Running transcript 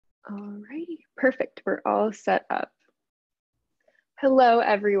Alrighty, perfect. We're all set up. Hello,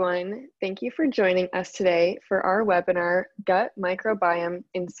 everyone. Thank you for joining us today for our webinar, Gut Microbiome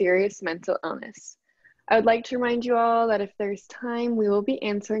in Serious Mental Illness. I would like to remind you all that if there's time, we will be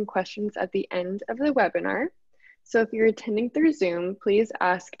answering questions at the end of the webinar. So if you're attending through Zoom, please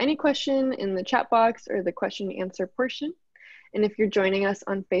ask any question in the chat box or the question and answer portion. And if you're joining us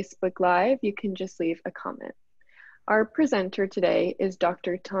on Facebook Live, you can just leave a comment. Our presenter today is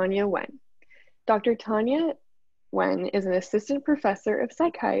Dr. Tanya Nguyen. Dr. Tanya Nguyen is an Assistant Professor of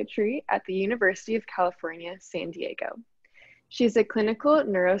Psychiatry at the University of California, San Diego. She's a clinical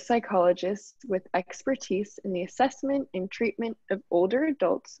neuropsychologist with expertise in the assessment and treatment of older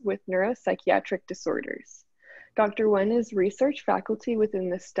adults with neuropsychiatric disorders. Dr. Nguyen is research faculty within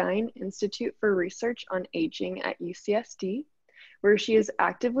the Stein Institute for Research on Aging at UCSD, where she is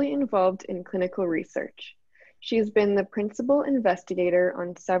actively involved in clinical research. She has been the principal investigator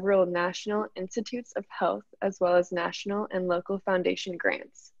on several National Institutes of Health, as well as national and local foundation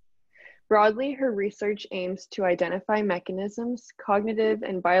grants. Broadly, her research aims to identify mechanisms, cognitive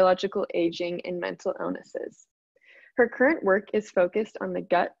and biological aging, and mental illnesses. Her current work is focused on the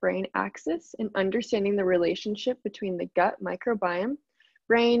gut-brain axis and understanding the relationship between the gut microbiome,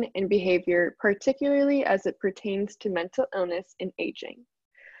 brain, and behavior, particularly as it pertains to mental illness and aging.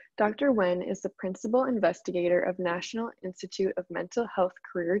 Dr. Nguyen is the Principal Investigator of National Institute of Mental Health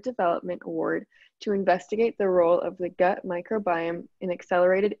Career Development Award to investigate the role of the gut microbiome in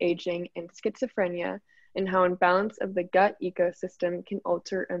accelerated aging and schizophrenia and how imbalance of the gut ecosystem can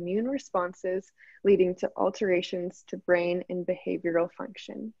alter immune responses, leading to alterations to brain and behavioral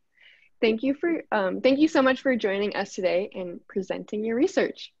function. Thank you so much for joining us today and presenting your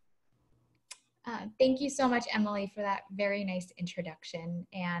research. Thank you so much, Emily, for that very nice introduction.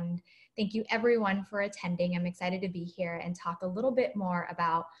 And thank you everyone for attending. I'm excited to be here and talk a little bit more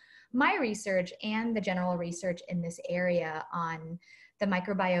about my research and the general research in this area on the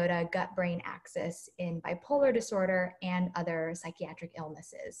microbiota gut-brain axis in bipolar disorder and other psychiatric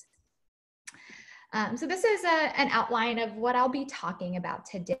illnesses. So this is an outline of what I'll be talking about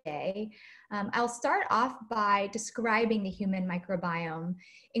today. I'll start off by describing the human microbiome,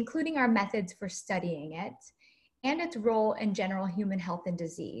 including our methods for studying it and its role in general human health and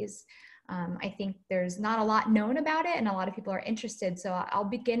disease. I think there's not a lot known about it and a lot of people are interested, so I'll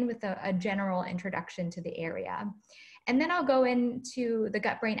begin with a general introduction to the area. And then I'll go into the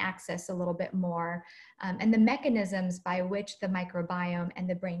gut-brain axis a little bit more and the mechanisms by which the microbiome and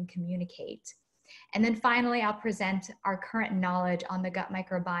the brain communicate. And then finally, I'll present our current knowledge on the gut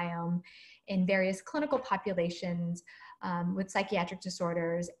microbiome in various clinical populations with psychiatric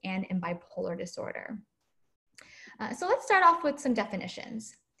disorders and in bipolar disorder. So let's start off with some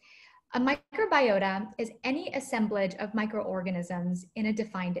definitions. A microbiota is any assemblage of microorganisms in a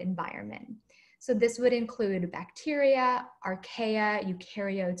defined environment. So this would include bacteria, archaea,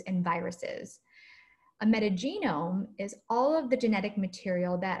 eukaryotes, and viruses. A metagenome is all of the genetic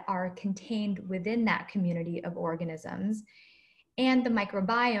material that are contained within that community of organisms, and the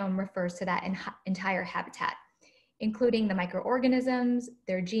microbiome refers to that entire habitat, including the microorganisms,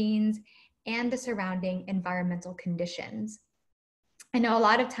 their genes, and the surrounding environmental conditions. I know a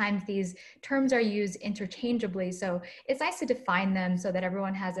lot of times these terms are used interchangeably, so it's nice to define them so that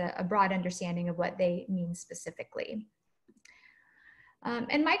everyone has a broad understanding of what they mean specifically.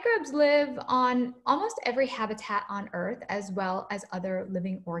 And microbes live on almost every habitat on Earth, as well as other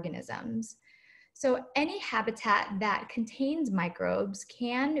living organisms. So any habitat that contains microbes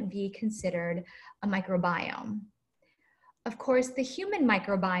can be considered a microbiome. Of course, the human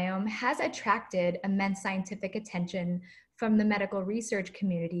microbiome has attracted immense scientific attention from the medical research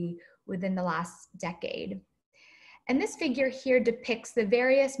community within the last decade. And this figure here depicts the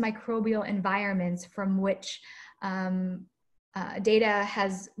various microbial environments from which data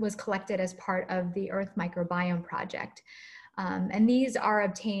was collected as part of the Earth Microbiome Project. And these are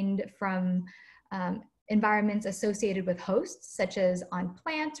obtained from environments associated with hosts, such as on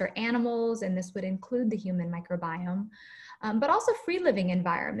plants or animals, and this would include the human microbiome, but also free-living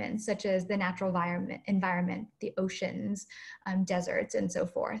environments, such as the natural environment, the oceans, deserts, and so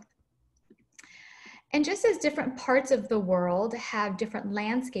forth. And just as different parts of the world have different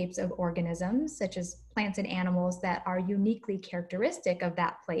landscapes of organisms, such as plants and animals that are uniquely characteristic of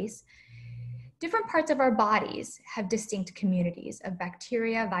that place, different parts of our bodies have distinct communities of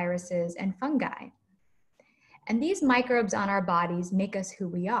bacteria, viruses, and fungi. And these microbes on our bodies make us who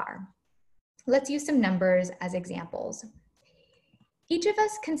we are. Let's use some numbers as examples. Each of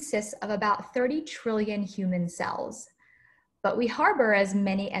us consists of about 30 trillion human cells, but we harbor as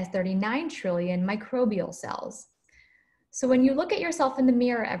many as 39 trillion microbial cells. So when you look at yourself in the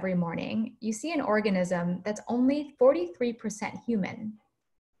mirror every morning, you see an organism that's only 43% human.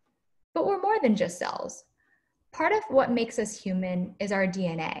 But we're more than just cells. Part of what makes us human is our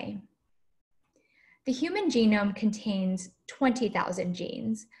DNA. The human genome contains 20,000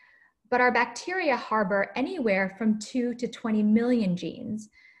 genes, but our bacteria harbor anywhere from 2 to 20 million genes.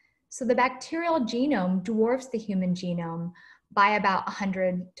 So the bacterial genome dwarfs the human genome by about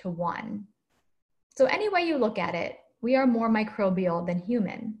 100 to 1. So any way you look at it, we are more microbial than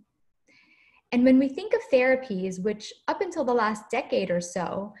human. And when we think of therapies, which up until the last decade or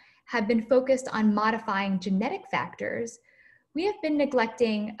so have been focused on modifying genetic factors, we have been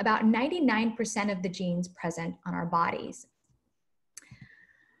neglecting about 99% of the genes present on our bodies.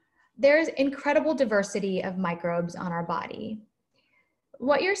 There's incredible diversity of microbes on our body.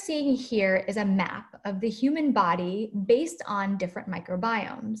 What you're seeing here is a map of the human body based on different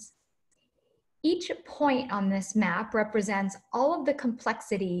microbiomes. Each point on this map represents all of the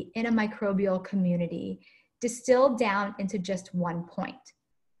complexity in a microbial community distilled down into just one point.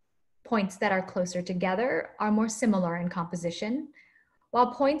 Points that are closer together are more similar in composition,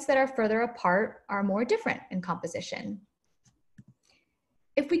 while points that are further apart are more different in composition.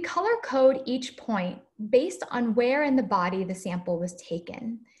 If we color code each point based on where in the body the sample was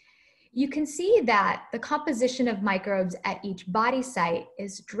taken, you can see that the composition of microbes at each body site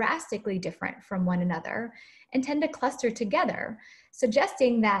is drastically different from one another and tend to cluster together,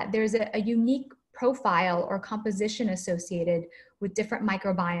 suggesting that there's a unique profile or composition associated with different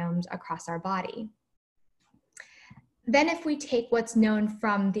microbiomes across our body. Then if we take what's known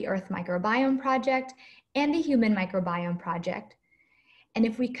from the Earth Microbiome Project and the Human Microbiome Project, and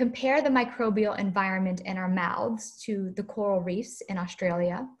if we compare the microbial environment in our mouths to the coral reefs in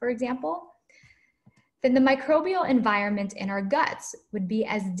Australia, for example, then the microbial environment in our guts would be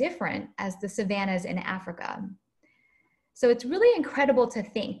as different as the savannas in Africa. So it's really incredible to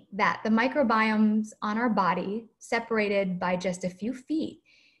think that the microbiomes on our body, separated by just a few feet,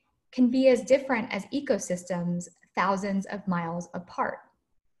 can be as different as ecosystems thousands of miles apart.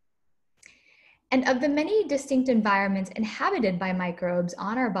 And of the many distinct environments inhabited by microbes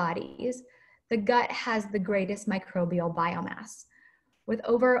on our bodies, the gut has the greatest microbial biomass, with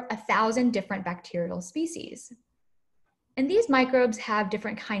over 1,000 different bacterial species. And these microbes have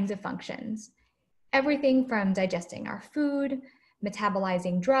different kinds of functions, everything from digesting our food,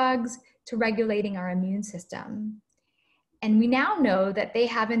 metabolizing drugs, to regulating our immune system. And we now know that they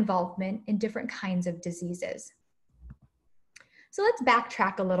have involvement in different kinds of diseases. So let's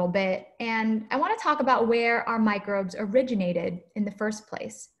backtrack a little bit, and I want to talk about where our microbes originated in the first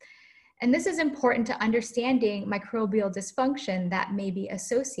place. And this is important to understanding microbial dysfunction that may be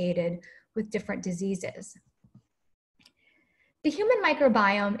associated with different diseases. The human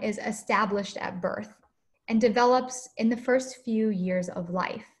microbiome is established at birth and develops in the first few years of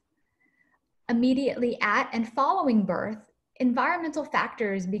life. Immediately at and following birth, environmental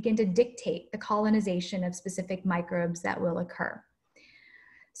factors begin to dictate the colonization of specific microbes that will occur.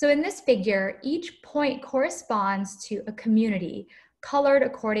 So in this figure, each point corresponds to a community colored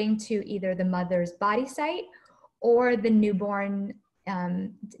according to either the mother's body site or the newborn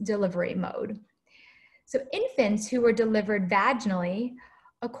delivery mode. So infants who were delivered vaginally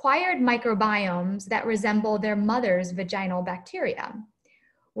acquired microbiomes that resemble their mother's vaginal bacteria,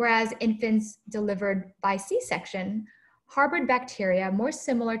 whereas infants delivered by C-section harbored bacteria more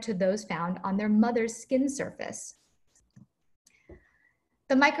similar to those found on their mother's skin surface.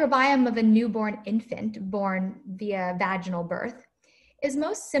 The microbiome of a newborn infant born via vaginal birth is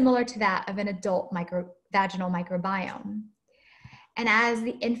most similar to that of an adult vaginal microbiome. And as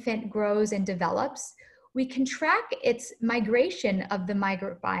the infant grows and develops, we can track its migration of the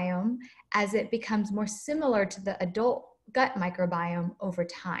microbiome as it becomes more similar to the adult gut microbiome over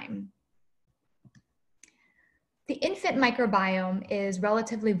time. The infant microbiome is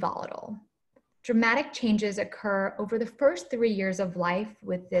relatively volatile. Dramatic changes occur over the first 3 years of life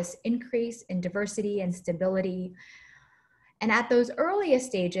with this increase in diversity and stability. And at those earliest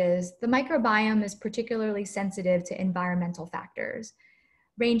stages, the microbiome is particularly sensitive to environmental factors,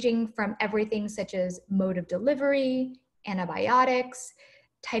 ranging from everything such as mode of delivery, antibiotics,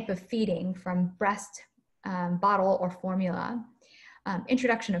 type of feeding from breast, bottle, or formula,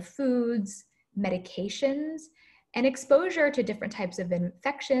 introduction of foods, medications, and exposure to different types of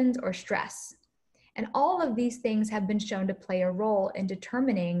infections or stress. And all of these things have been shown to play a role in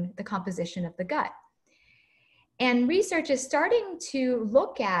determining the composition of the gut. And research is starting to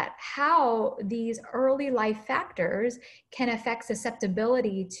look at how these early life factors can affect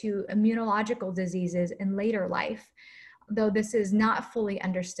susceptibility to immunological diseases in later life, though this is not fully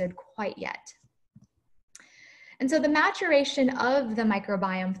understood quite yet. And so the maturation of the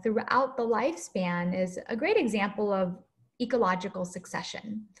microbiome throughout the lifespan is a great example of ecological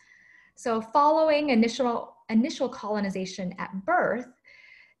succession. So following initial colonization at birth,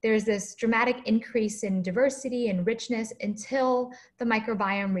 there's this dramatic increase in diversity and richness until the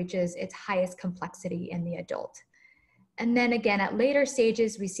microbiome reaches its highest complexity in the adult. And then again, at later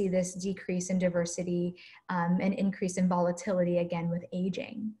stages, we see this decrease in diversity and increase in volatility again with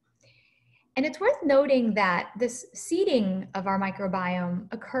aging. And it's worth noting that this seeding of our microbiome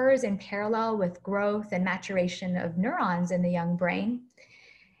occurs in parallel with growth and maturation of neurons in the young brain.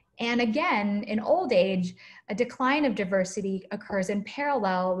 And again, in old age, a decline of diversity occurs in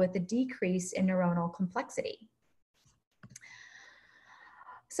parallel with a decrease in neuronal complexity.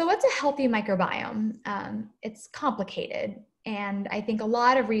 So what's a healthy microbiome? It's complicated, and I think a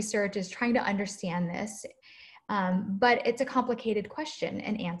lot of research is trying to understand this, but it's a complicated question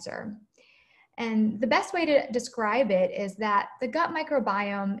and answer. And the best way to describe it is that the gut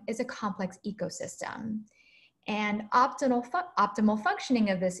microbiome is a complex ecosystem. And optimal functioning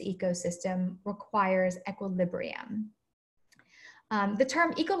of this ecosystem requires equilibrium. The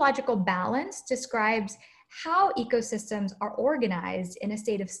term ecological balance describes how ecosystems are organized in a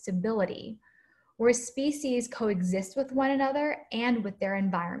state of stability, where species coexist with one another and with their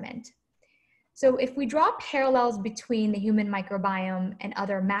environment. So if we draw parallels between the human microbiome and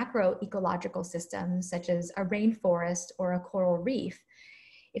other macroecological systems, such as a rainforest or a coral reef,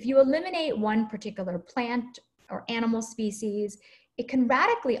 if you eliminate one particular plant or animal species, it can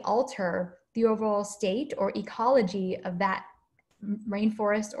radically alter the overall state or ecology of that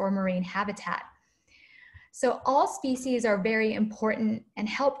rainforest or marine habitat. So all species are very important and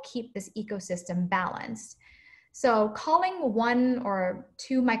help keep this ecosystem balanced. So calling one or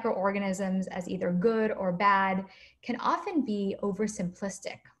two microorganisms as either good or bad can often be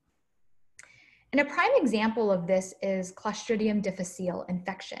oversimplistic. And a prime example of this is Clostridium difficile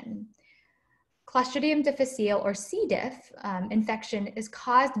infection. Clostridium difficile, or C. diff, infection is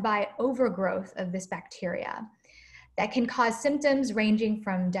caused by overgrowth of this bacteria that can cause symptoms ranging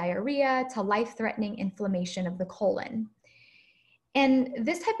from diarrhea to life-threatening inflammation of the colon. And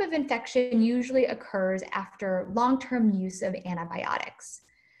this type of infection usually occurs after long-term use of antibiotics.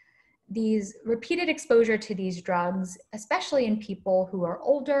 These repeated exposure to these drugs, especially in people who are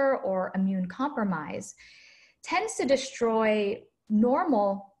older or immune compromised, tends to destroy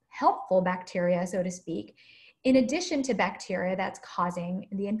normal helpful bacteria, so to speak, in addition to bacteria that's causing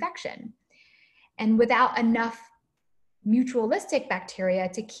the infection. And without enough mutualistic bacteria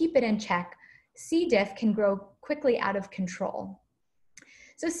to keep it in check, C. diff can grow quickly out of control.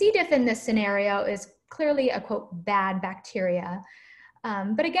 So C. diff in this scenario is clearly a, quote, bad bacteria.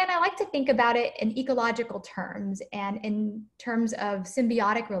 But again, I like to think about it in ecological terms and in terms of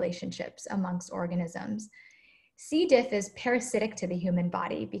symbiotic relationships amongst organisms. C. diff is parasitic to the human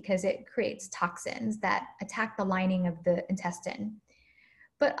body because it creates toxins that attack the lining of the intestine.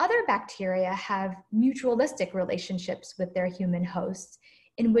 But other bacteria have mutualistic relationships with their human hosts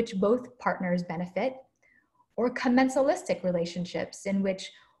in which both partners benefit, or commensalistic relationships in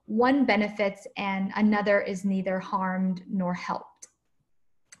which one benefits and another is neither harmed nor helped.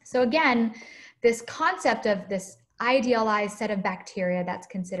 So again, this concept of this idealized set of bacteria that's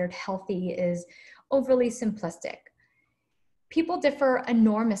considered healthy is overly simplistic. People differ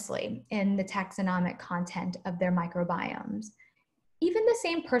enormously in the taxonomic content of their microbiomes. Even the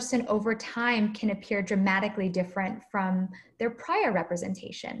same person over time can appear dramatically different from their prior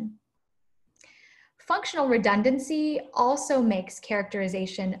representation. Functional redundancy also makes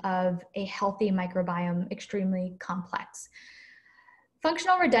characterization of a healthy microbiome extremely complex.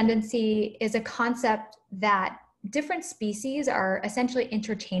 Functional redundancy is a concept that different species are essentially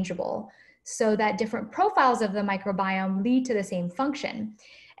interchangeable, so that different profiles of the microbiome lead to the same function.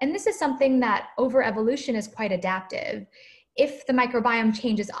 And this is something that over evolution is quite adaptive. If the microbiome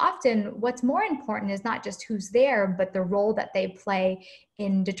changes often, what's more important is not just who's there, but the role that they play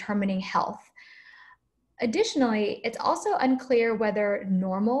in determining health. Additionally, it's also unclear whether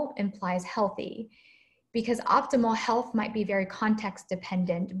normal implies healthy, because optimal health might be very context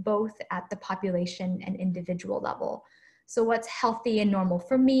dependent, both at the population and individual level. So what's healthy and normal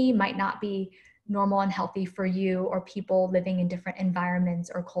for me might not be normal and healthy for you or people living in different environments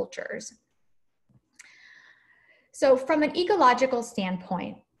or cultures. So from an ecological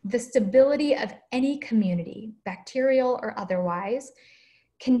standpoint, the stability of any community, bacterial or otherwise,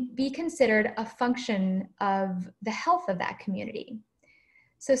 can be considered a function of the health of that community.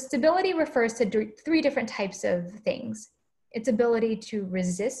 So stability refers to three different types of things: its ability to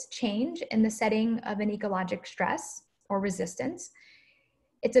resist change in the setting of an ecologic stress or resistance,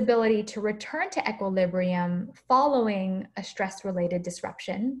 its ability to return to equilibrium following a stress-related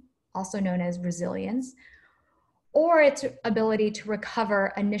disruption, also known as resilience, or its ability to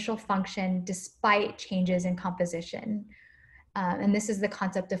recover initial function despite changes in composition. And this is the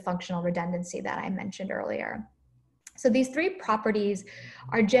concept of functional redundancy that I mentioned earlier. So these three properties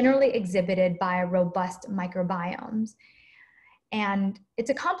are generally exhibited by robust microbiomes. And it's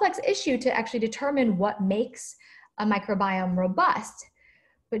a complex issue to actually determine what makes a microbiome robust.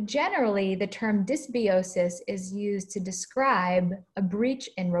 But generally, the term dysbiosis is used to describe a breach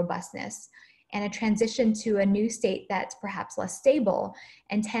in robustness and a transition to a new state that's perhaps less stable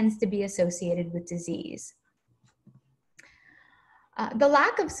and tends to be associated with disease. The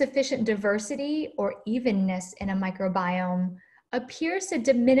lack of sufficient diversity or evenness in a microbiome appears to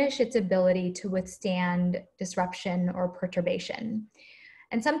diminish its ability to withstand disruption or perturbation.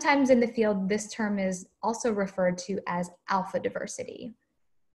 And sometimes in the field, this term is also referred to as alpha diversity.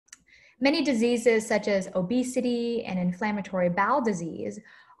 Many diseases such as obesity and inflammatory bowel disease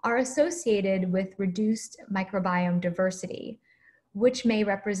are associated with reduced microbiome diversity, which may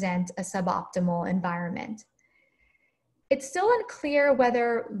represent a suboptimal environment. It's still unclear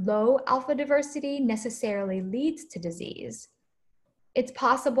whether low alpha diversity necessarily leads to disease. It's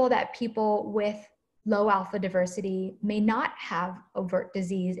possible that people with low alpha diversity may not have overt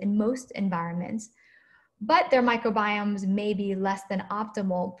disease in most environments, but their microbiomes may be less than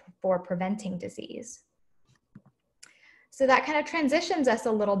optimal for preventing disease. So that kind of transitions us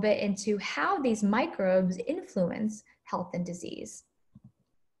a little bit into how these microbes influence health and disease.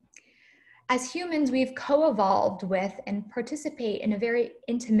 As humans, we've co-evolved with and participate in a very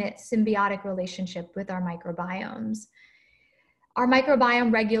intimate symbiotic relationship with our microbiomes. Our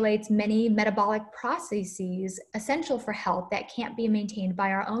microbiome regulates many metabolic processes essential for health that can't be maintained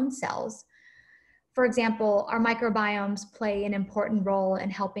by our own cells. For example, our microbiomes play an important role in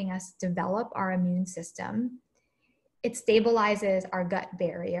helping us develop our immune system. It stabilizes our gut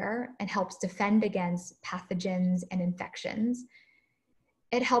barrier and helps defend against pathogens and infections.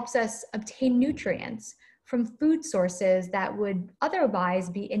 It helps us obtain nutrients from food sources that would otherwise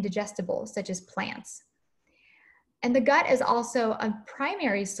be indigestible, such as plants. And the gut is also a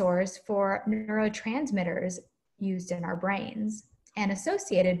primary source for neurotransmitters used in our brains and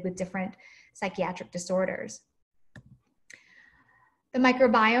associated with different psychiatric disorders. The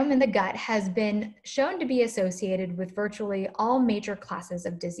microbiome in the gut has been shown to be associated with virtually all major classes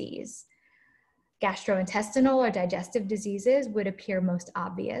of disease. Gastrointestinal or digestive diseases would appear most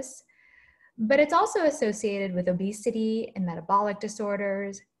obvious, but it's also associated with obesity and metabolic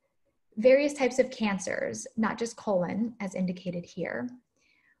disorders, various types of cancers, not just colon, as indicated here,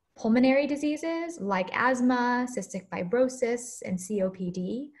 pulmonary diseases like asthma, cystic fibrosis, and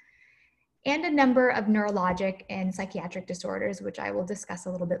COPD, and a number of neurologic and psychiatric disorders, which I will discuss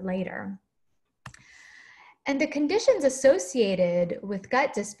a little bit later. And the conditions associated with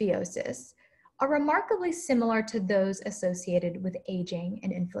gut dysbiosis are remarkably similar to those associated with aging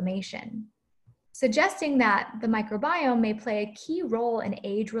and inflammation, suggesting that the microbiome may play a key role in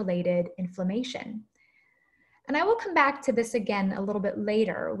age-related inflammation. And I will come back to this again a little bit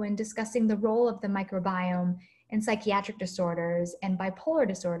later when discussing the role of the microbiome in psychiatric disorders and bipolar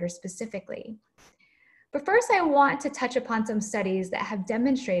disorders specifically. But first, I want to touch upon some studies that have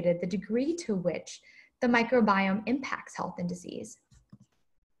demonstrated the degree to which the microbiome impacts health and disease.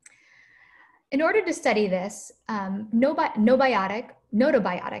 In order to study this, notobiotic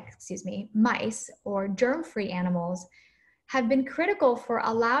mice or germ-free animals have been critical for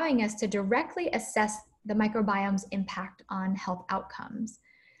allowing us to directly assess the microbiome's impact on health outcomes.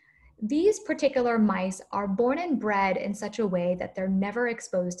 These particular mice are born and bred in such a way that they're never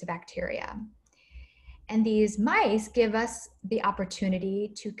exposed to bacteria. And these mice give us the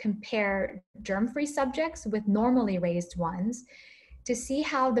opportunity to compare germ-free subjects with normally raised ones to see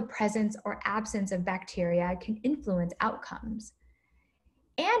how the presence or absence of bacteria can influence outcomes.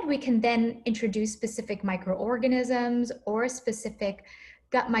 And we can then introduce specific microorganisms or specific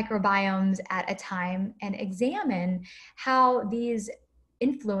gut microbiomes at a time and examine how these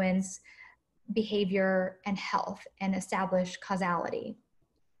influence behavior and health and establish causality.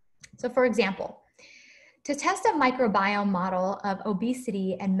 So for example, to test a microbiome model of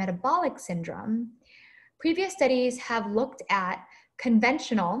obesity and metabolic syndrome, previous studies have looked at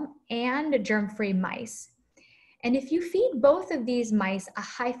conventional and germ-free mice. And if you feed both of these mice a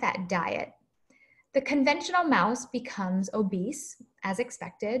high-fat diet, the conventional mouse becomes obese, as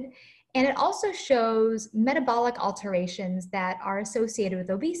expected, and it also shows metabolic alterations that are associated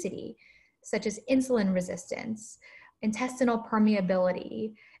with obesity, such as insulin resistance, intestinal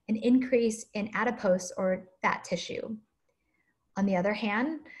permeability, an increase in adipose or fat tissue. On the other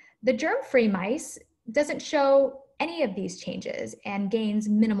hand, the germ-free mice doesn't show any of these changes and gains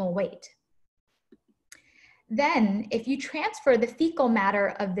minimal weight. Then, if you transfer the fecal matter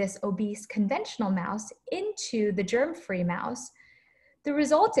of this obese conventional mouse into the germ-free mouse, the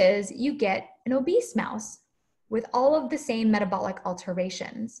result is you get an obese mouse with all of the same metabolic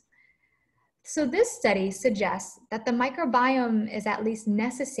alterations. So this study suggests that the microbiome is at least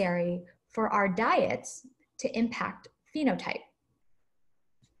necessary for our diets to impact phenotype.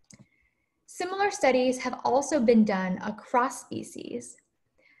 Similar studies have also been done across species.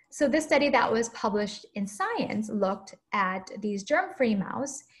 So this study that was published in Science looked at these germ-free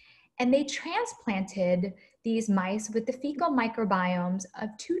mouse, and they transplanted these mice with the fecal microbiomes of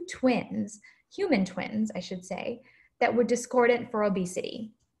two twins, human twins, I should say, that were discordant for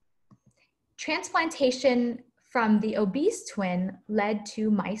obesity. Transplantation from the obese twin led to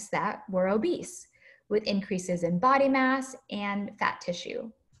mice that were obese, with increases in body mass and fat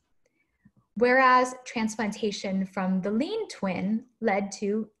tissue. Whereas transplantation from the lean twin led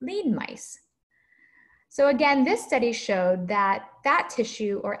to lean mice. So again, this study showed that fat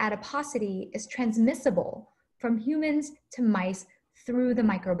tissue or adiposity is transmissible from humans to mice through the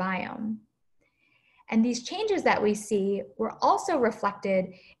microbiome. And these changes that we see were also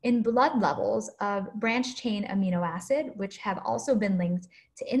reflected in blood levels of branched-chain amino acid, which have also been linked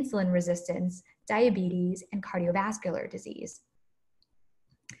to insulin resistance, diabetes, and cardiovascular disease.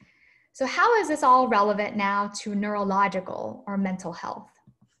 So how is this all relevant now to neurological or mental health?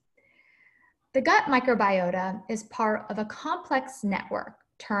 The gut microbiota is part of a complex network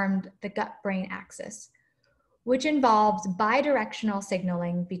termed the gut-brain axis, which involves bidirectional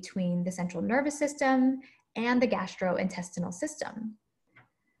signaling between the central nervous system and the gastrointestinal system.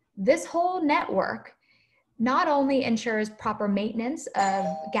 This whole network not only ensures proper maintenance of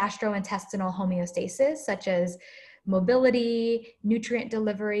gastrointestinal homeostasis, such as mobility, nutrient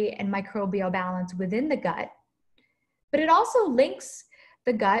delivery, and microbial balance within the gut, but it also links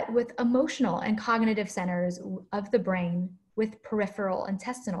the gut with emotional and cognitive centers of the brain with peripheral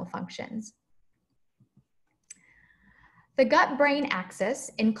intestinal functions. The gut-brain axis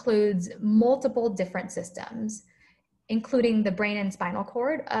includes multiple different systems, including the brain and spinal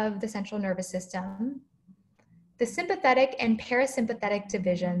cord of the central nervous system, the sympathetic and parasympathetic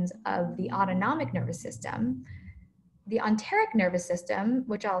divisions of the autonomic nervous system, the enteric nervous system,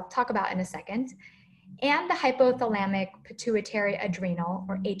 which I'll talk about in a second, and the hypothalamic pituitary adrenal,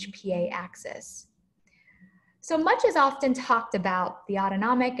 or HPA axis. So much is often talked about the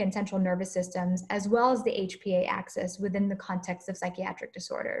autonomic and central nervous systems, as well as the HPA axis within the context of psychiatric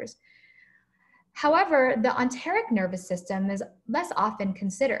disorders. However, the enteric nervous system is less often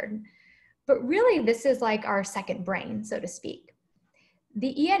considered, but really this is like our second brain, so to speak.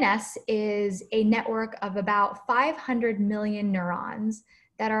 The ENS is a network of about 500 million neurons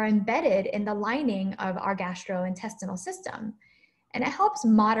that are embedded in the lining of our gastrointestinal system, and it helps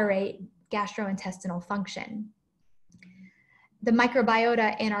moderate gastrointestinal function. The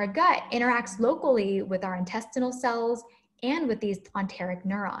microbiota in our gut interacts locally with our intestinal cells and with these enteric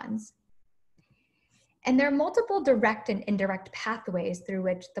neurons. And there are multiple direct and indirect pathways through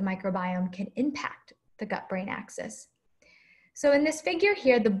which the microbiome can impact the gut-brain axis. So in this figure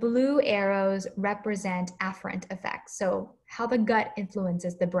here, the blue arrows represent afferent effects, so how the gut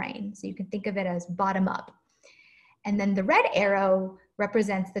influences the brain. So you can think of it as bottom up. And then the red arrow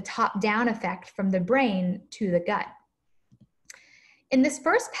represents the top-down effect from the brain to the gut. In this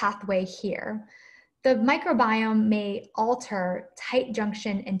first pathway here, the microbiome may alter tight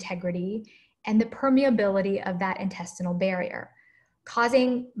junction integrity and the permeability of that intestinal barrier,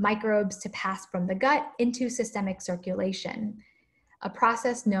 causing microbes to pass from the gut into systemic circulation, a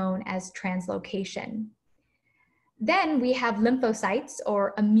process known as translocation. Then we have lymphocytes,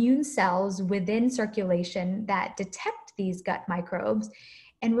 or immune cells within circulation, that detect these gut microbes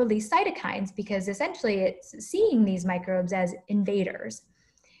and release cytokines, because essentially it's seeing these microbes as invaders.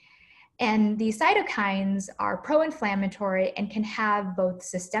 And these cytokines are pro-inflammatory and can have both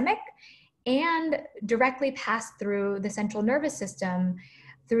systemic and directly pass through the central nervous system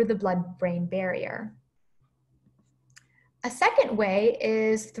through the blood-brain barrier. A second way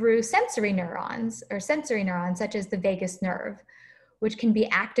is through sensory neurons such as the vagus nerve, which can be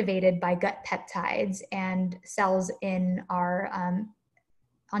activated by gut peptides and cells in our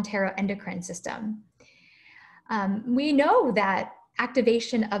enteroendocrine system. We know that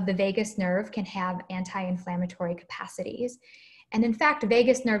activation of the vagus nerve can have anti-inflammatory capacities. And in fact,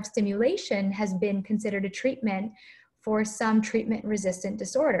 vagus nerve stimulation has been considered a treatment for some treatment-resistant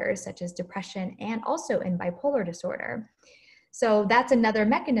disorders, such as depression and also in bipolar disorder. So that's another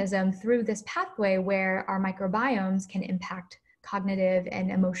mechanism through this pathway where our microbiomes can impact cognitive,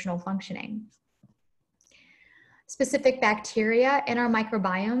 and emotional functioning. Specific bacteria in our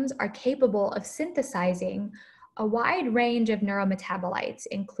microbiomes are capable of synthesizing a wide range of neurometabolites,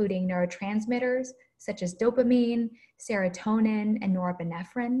 including neurotransmitters such as dopamine, serotonin, and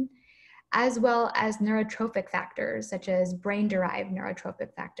norepinephrine, as well as neurotrophic factors such as brain-derived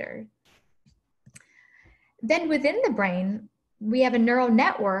neurotrophic factor. Then within the brain, we have a neural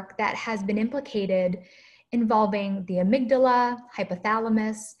network that has been implicated involving the amygdala,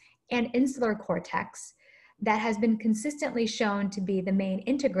 hypothalamus, and insular cortex that has been consistently shown to be the main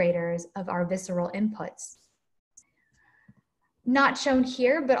integrators of our visceral inputs. Not shown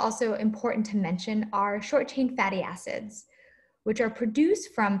here, but also important to mention, are short-chain fatty acids, which are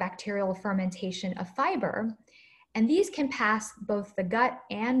produced from bacterial fermentation of fiber, and these can pass both the gut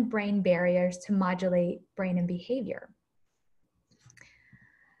and brain barriers to modulate brain and behavior.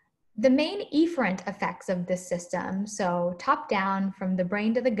 The main efferent effects of this system, so top down from the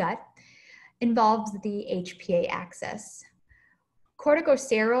brain to the gut, involves the HPA axis.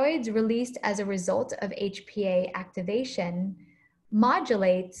 Corticosteroids released as a result of HPA activation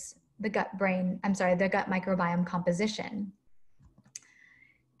modulates the gut microbiome composition.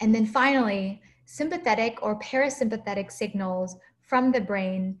 And then finally, sympathetic or parasympathetic signals from the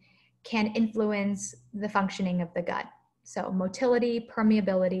brain can influence the functioning of the gut. So motility,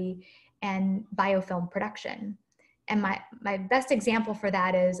 permeability, and biofilm production. And my best example for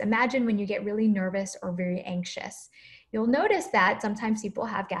that is, imagine when you get really nervous or very anxious. You'll notice that sometimes people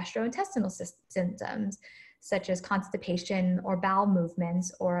have gastrointestinal symptoms, such as constipation or bowel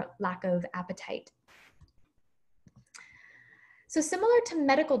movements or lack of appetite. So similar to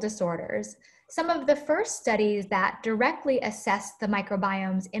medical disorders, some of the first studies that directly assessed the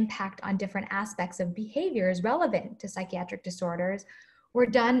microbiome's impact on different aspects of behaviors relevant to psychiatric disorders were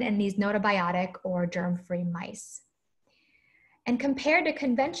done in these gnotobiotic or germ-free mice. And compared to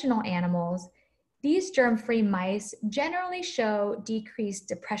conventional animals, these germ-free mice generally show decreased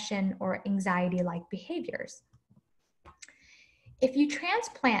depression or anxiety-like behaviors. If you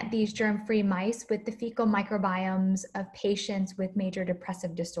transplant these germ-free mice with the fecal microbiomes of patients with major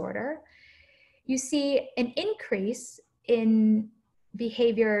depressive disorder, you see an increase in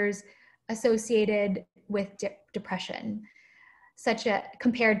behaviors associated with depression,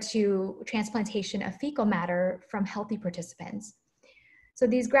 compared to transplantation of fecal matter from healthy participants. So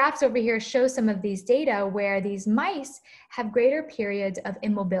these graphs over here show some of these data where these mice have greater periods of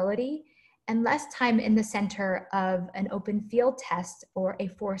immobility and less time in the center of an open field test or a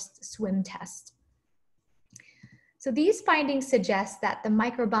forced swim test. So these findings suggest that the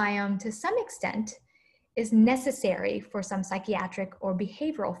microbiome, to some extent, is necessary for some psychiatric or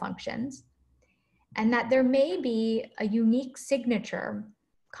behavioral functions, and that there may be a unique signature,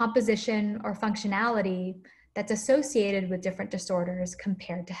 composition, or functionality that's associated with different disorders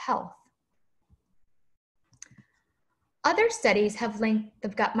compared to health. Other studies have linked the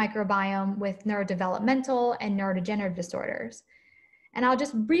gut microbiome with neurodevelopmental and neurodegenerative disorders. And I'll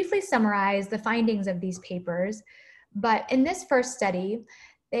just briefly summarize the findings of these papers. But in this first study,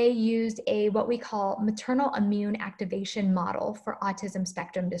 they used what we call maternal immune activation model for autism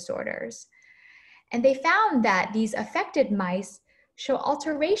spectrum disorders. And they found that these affected mice show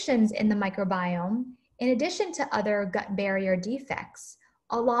alterations in the microbiome in addition to other gut barrier defects,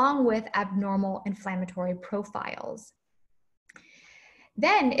 along with abnormal inflammatory profiles.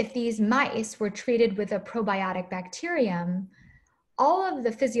 Then, if these mice were treated with a probiotic bacterium, all of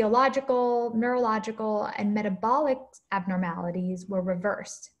the physiological, neurological, and metabolic abnormalities were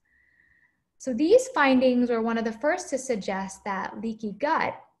reversed. So these findings were one of the first to suggest that leaky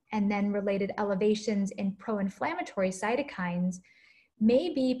gut and then related elevations in pro-inflammatory cytokines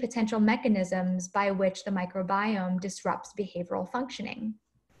may be potential mechanisms by which the microbiome disrupts behavioral functioning.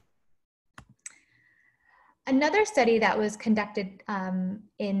 Another study that was conducted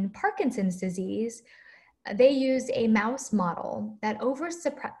in Parkinson's disease, they used a mouse model that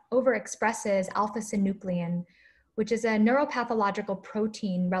overexpresses alpha-synuclein, which is a neuropathological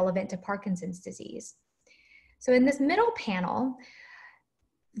protein relevant to Parkinson's disease. So in this middle panel,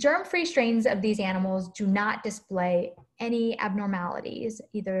 germ-free strains of these animals do not display any abnormalities,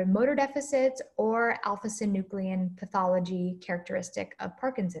 either motor deficits or alpha-synuclein pathology characteristic of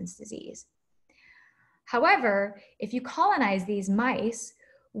Parkinson's disease. However, if you colonize these mice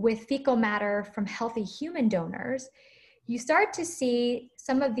with fecal matter from healthy human donors, you start to see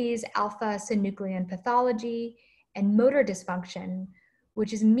some of these alpha-synuclein pathology and motor dysfunction,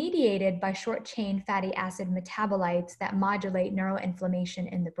 which is mediated by short-chain fatty acid metabolites that modulate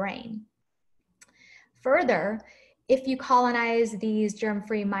neuroinflammation in the brain. Further, if you colonize these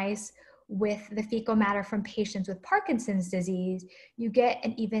germ-free mice with the fecal matter from patients with Parkinson's disease, you get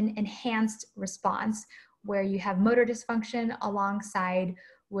an even enhanced response where you have motor dysfunction alongside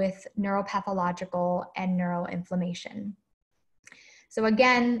with neuropathological and neuroinflammation. So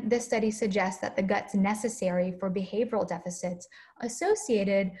again, this study suggests that the gut's necessary for behavioral deficits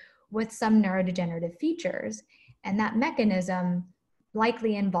associated with some neurodegenerative features, and that mechanism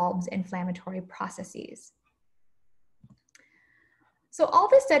likely involves inflammatory processes. So all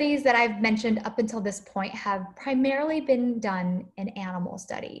the studies that I've mentioned up until this point have primarily been done in animal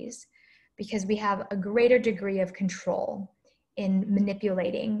studies because we have a greater degree of control in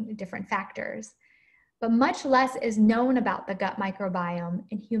manipulating different factors. But much less is known about the gut microbiome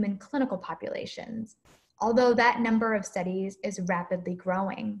in human clinical populations, although that number of studies is rapidly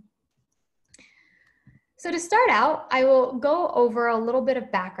growing. So to start out, I will go over a little bit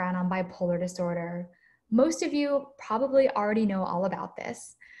of background on bipolar disorder. Most of you probably already know all about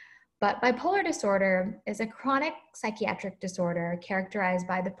this, but bipolar disorder is a chronic psychiatric disorder characterized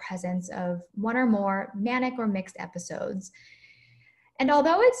by the presence of one or more manic or mixed episodes. And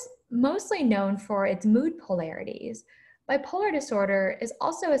although it's mostly known for its mood polarities, bipolar disorder is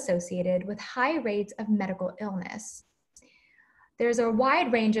also associated with high rates of medical illness. There's a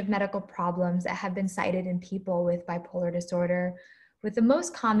wide range of medical problems that have been cited in people with bipolar disorder, with the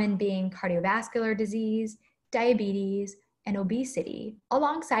most common being cardiovascular disease, diabetes, and obesity,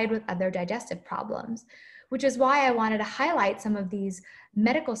 alongside with other digestive problems, which is why I wanted to highlight some of these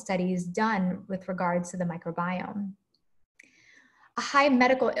medical studies done with regards to the microbiome. A high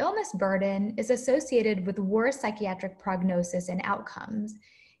medical illness burden is associated with worse psychiatric prognosis and outcomes,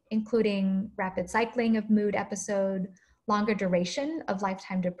 including rapid cycling of mood episode, longer duration of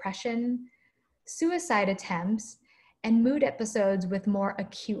lifetime depression, suicide attempts, and mood episodes with more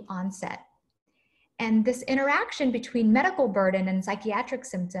acute onset. And this interaction between medical burden and psychiatric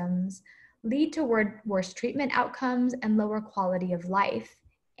symptoms lead toward worse treatment outcomes and lower quality of life,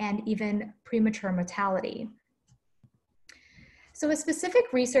 and even premature mortality. So a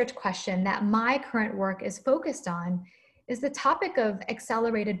specific research question that my current work is focused on is the topic of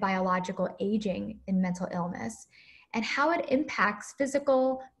accelerated biological aging in mental illness and how it impacts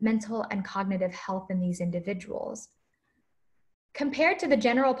physical, mental, and cognitive health in these individuals. Compared to the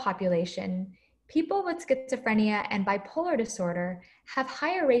general population, people with schizophrenia and bipolar disorder have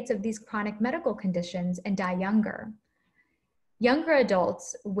higher rates of these chronic medical conditions and die younger. Younger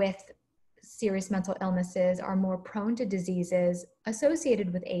adults with serious mental illnesses are more prone to diseases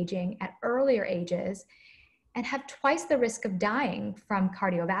associated with aging at earlier ages and have twice the risk of dying from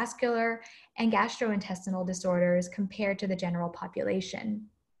cardiovascular and gastrointestinal disorders compared to the general population.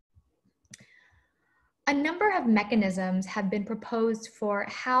 A number of mechanisms have been proposed for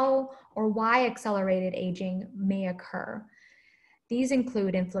how or why accelerated aging may occur. These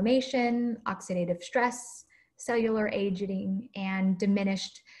include inflammation, oxidative stress, cellular aging, and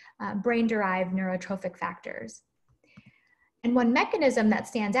diminished brain-derived neurotrophic factors. And one mechanism that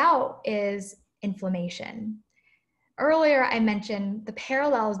stands out is inflammation. Earlier, I mentioned the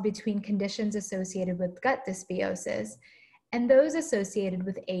parallels between conditions associated with gut dysbiosis and those associated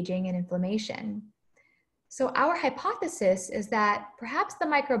with aging and inflammation. So our hypothesis is that perhaps the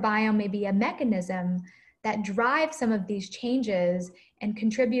microbiome may be a mechanism that drives some of these changes and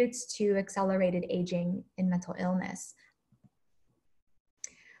contributes to accelerated aging in mental illness.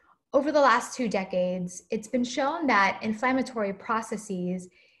 Over the last 2 decades, it's been shown that inflammatory processes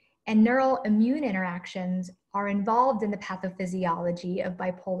and neural immune interactions are involved in the pathophysiology of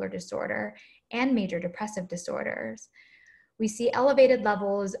bipolar disorder and major depressive disorders. We see elevated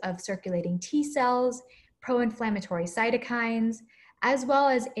levels of circulating T cells, pro-inflammatory cytokines, as well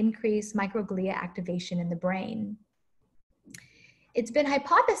as increased microglia activation in the brain. It's been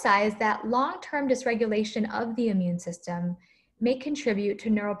hypothesized that long-term dysregulation of the immune system may contribute to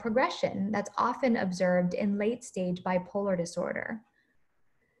neuroprogression that's often observed in late-stage bipolar disorder.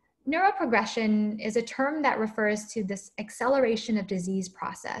 Neuroprogression is a term that refers to this acceleration of disease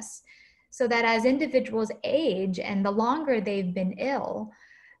process, so that as individuals age and the longer they've been ill,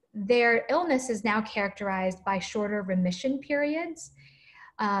 their illness is now characterized by shorter remission periods,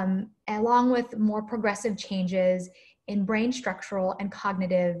 along with more progressive changes in brain structural and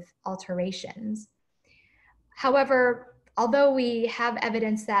cognitive alterations. However, although we have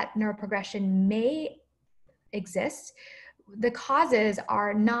evidence that neuroprogression may exist, the causes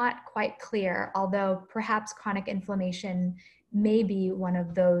are not quite clear, although perhaps chronic inflammation may be one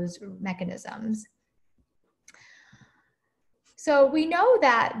of those mechanisms. So we know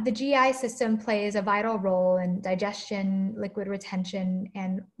that the GI system plays a vital role in digestion, liquid retention,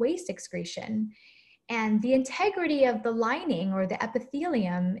 and waste excretion. And the integrity of the lining or the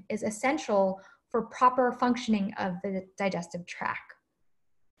epithelium is essential for proper functioning of the digestive tract.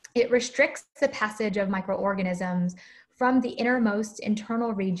 It restricts the passage of microorganisms from the innermost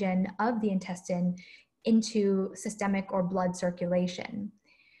internal region of the intestine into systemic or blood circulation.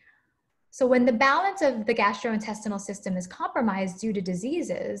 So when the balance of the gastrointestinal system is compromised due to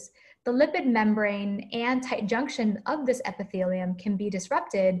diseases, the lipid membrane and tight junction of this epithelium can be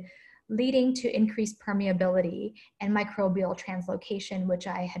disrupted, leading to increased permeability and microbial translocation, which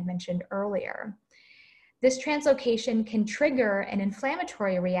I had mentioned earlier. This translocation can trigger an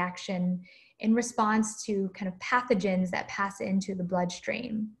inflammatory reaction in response to kind of pathogens that pass into the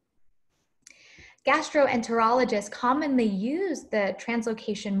bloodstream. Gastroenterologists commonly use the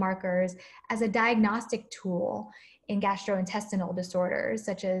translocation markers as a diagnostic tool in gastrointestinal disorders,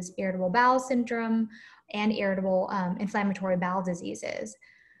 such as irritable bowel syndrome and irritable inflammatory bowel diseases.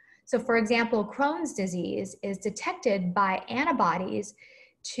 So for example, Crohn's disease is detected by antibodies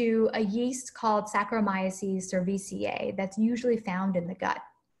to a yeast called Saccharomyces cerevisiae that's usually found in the gut.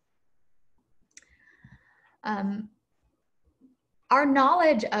 Our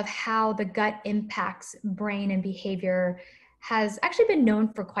knowledge of how the gut impacts brain and behavior has actually been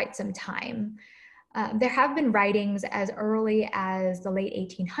known for quite some time. There have been writings as early as the late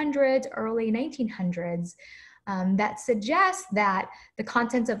 1800s, early 1900s, that suggest that the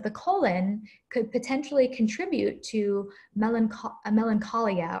contents of the colon could potentially contribute to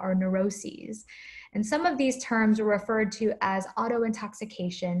melancholia or neuroses. And some of these terms were referred to as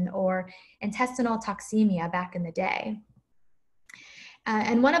autointoxication or intestinal toxemia back in the day.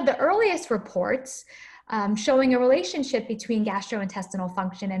 And one of the earliest reports showing a relationship between gastrointestinal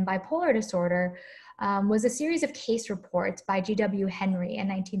function and bipolar disorder was a series of case reports by G.W. Henry in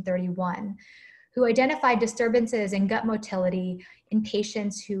 1931, who identified disturbances in gut motility in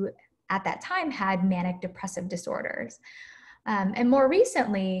patients who at that time had manic depressive disorders. And more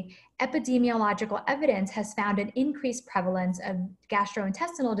recently, epidemiological evidence has found an increased prevalence of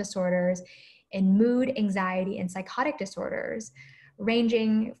gastrointestinal disorders in mood, anxiety, and psychotic disorders,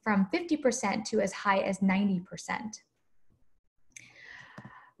 ranging from 50% to as high as 90%.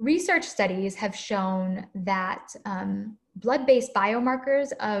 Research studies have shown that blood-based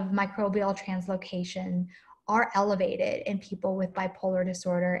biomarkers of microbial translocation are elevated in people with bipolar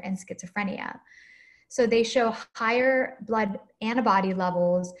disorder and schizophrenia. So they show higher blood antibody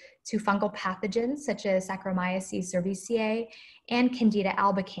levels to fungal pathogens such as Saccharomyces cerevisiae and Candida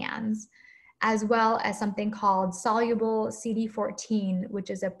albicans, as well as something called soluble CD14, which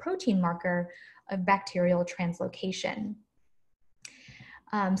is a protein marker of bacterial translocation.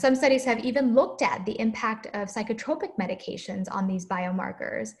 Some studies have even looked at the impact of psychotropic medications on these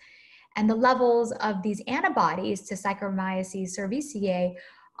biomarkers, and the levels of these antibodies to Saccharomyces cerevisiae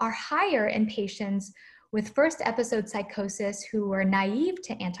are higher in patients with first episode psychosis who were naive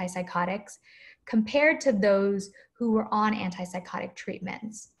to antipsychotics compared to those who were on antipsychotic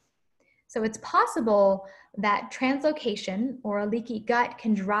treatments. So it's possible that translocation or a leaky gut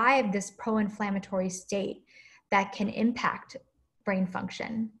can drive this pro-inflammatory state that can impact brain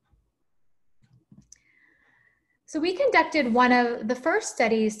function. So we conducted one of the first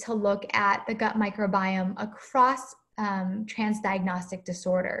studies to look at the gut microbiome across transdiagnostic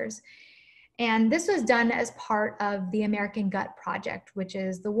disorders. And this was done as part of the American Gut Project, which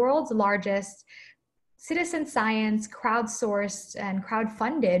is the world's largest citizen science, crowdsourced, and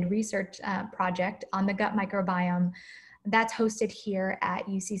crowd-funded research project on the gut microbiome that's hosted here at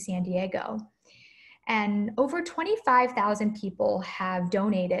UC San Diego. And over 25,000 people have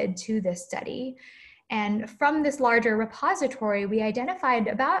donated to this study. And from this larger repository, we identified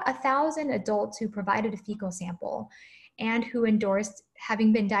about 1,000 adults who provided a fecal sample and who endorsed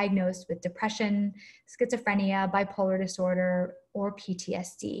having been diagnosed with depression, schizophrenia, bipolar disorder, or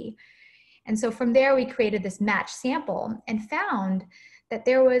PTSD. And so from there, we created this matched sample and found that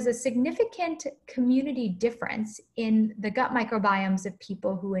there was a significant community difference in the gut microbiomes of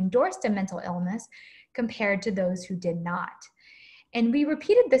people who endorsed a mental illness compared to those who did not. And we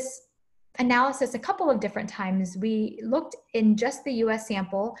repeated this analysis a couple of different times. We looked in just the US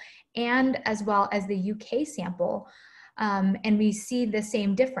sample and as well as the UK sample, and we see the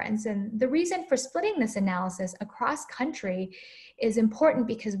same difference. And the reason for splitting this analysis across country is important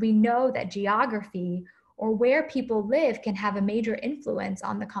because we know that geography or where people live can have a major influence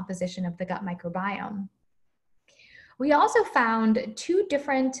on the composition of the gut microbiome. We also found two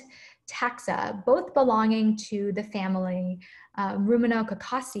different taxa, both belonging to the family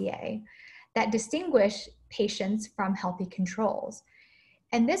Ruminococcaceae, that distinguish patients from healthy controls.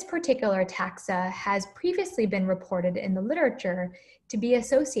 And this particular taxa has previously been reported in the literature to be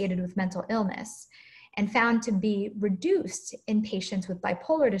associated with mental illness. and found to be reduced in patients with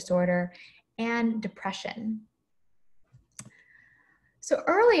bipolar disorder and depression. So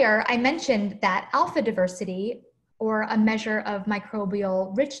earlier, I mentioned that alpha diversity, or a measure of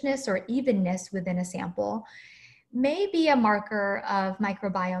microbial richness or evenness within a sample, may be a marker of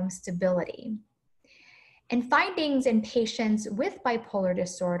microbiome stability. And findings in patients with bipolar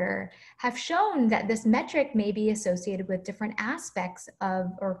disorder have shown that this metric may be associated with different aspects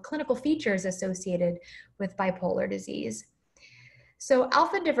of, or clinical features associated with bipolar disease. So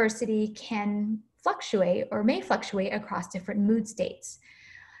alpha diversity can fluctuate or may fluctuate across different mood states.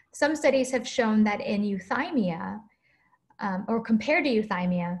 Some studies have shown that in euthymia, or compared to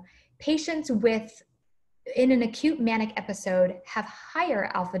euthymia, patients in an acute manic episode have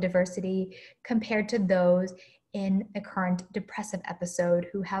higher alpha diversity compared to those in a current depressive episode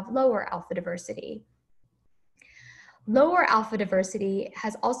who have lower alpha diversity. Lower alpha diversity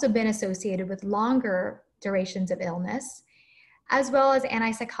has also been associated with longer durations of illness, as well as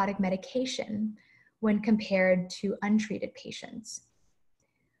antipsychotic medication when compared to untreated patients.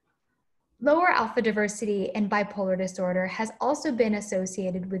 Lower alpha diversity in bipolar disorder has also been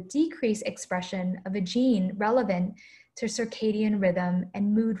associated with decreased expression of a gene relevant to circadian rhythm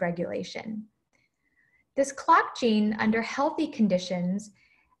and mood regulation. This clock gene under healthy conditions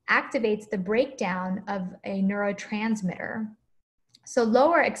activates the breakdown of a neurotransmitter. So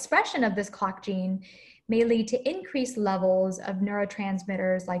lower expression of this clock gene may lead to increased levels of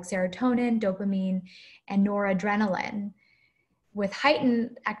neurotransmitters like serotonin, dopamine, and noradrenaline, with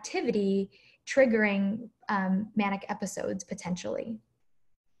heightened activity triggering manic episodes potentially.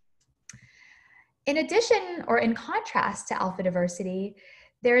 In addition, or in contrast to alpha diversity,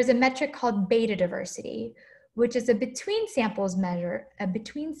 there is a metric called beta diversity, which is a between samples measure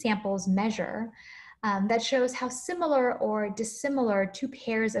that shows how similar or dissimilar two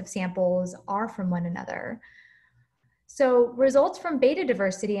pairs of samples are from one another. So results from beta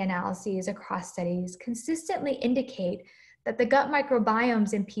diversity analyses across studies consistently indicate that the gut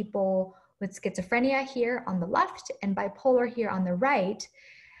microbiomes in people with schizophrenia here on the left and bipolar here on the right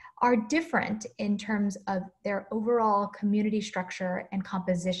are different in terms of their overall community structure and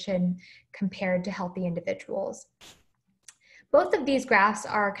composition compared to healthy individuals. Both of these graphs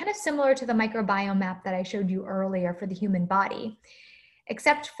are kind of similar to the microbiome map that I showed you earlier for the human body,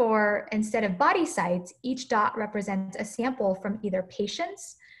 except for instead of body sites, each dot represents a sample from either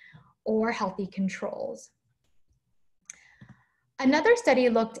patients or healthy controls. Another study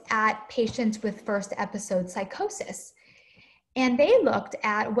looked at patients with first episode psychosis, and they looked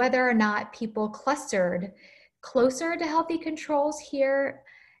at whether or not people clustered closer to healthy controls here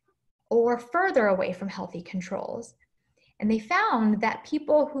or further away from healthy controls. And they found that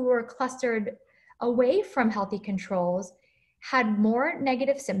people who were clustered away from healthy controls had more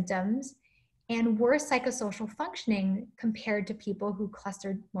negative symptoms and worse psychosocial functioning compared to people who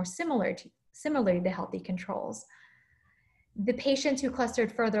clustered more similarly to healthy controls. The patients who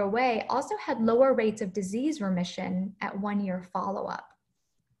clustered further away also had lower rates of disease remission at 1 year follow-up.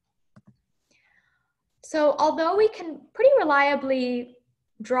 So although we can pretty reliably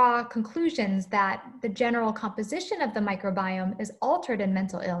draw conclusions that the general composition of the microbiome is altered in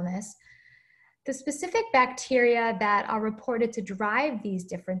mental illness, the specific bacteria that are reported to drive these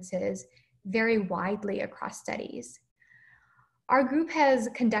differences vary widely across studies. Our group has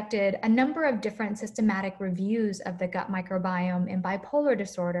conducted a number of different systematic reviews of the gut microbiome in bipolar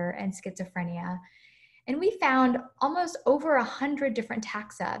disorder and schizophrenia, and we found almost over 100 different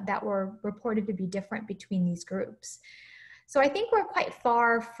taxa that were reported to be different between these groups. So I think we're quite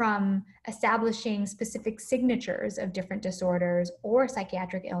far from establishing specific signatures of different disorders or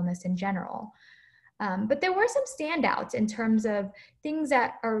psychiatric illness in general. But there were some standouts in terms of things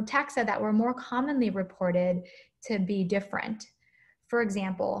that are taxa that were more commonly reported to be different. For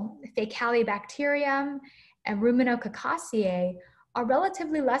example, Faecalibacterium and Ruminococcaceae are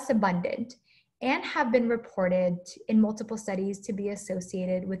relatively less abundant and have been reported in multiple studies to be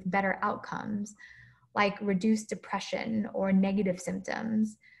associated with better outcomes, like reduced depression or negative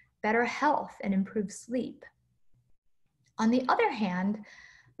symptoms, better health, and improved sleep. On the other hand,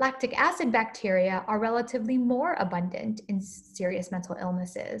 lactic acid bacteria are relatively more abundant in serious mental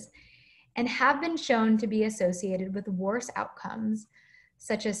illnesses and have been shown to be associated with worse outcomes,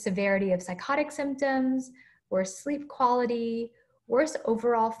 such as severity of psychotic symptoms, worse sleep quality, worse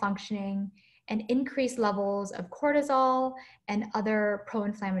overall functioning, and increased levels of cortisol and other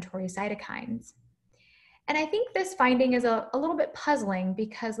pro-inflammatory cytokines. And I think this finding is a little bit puzzling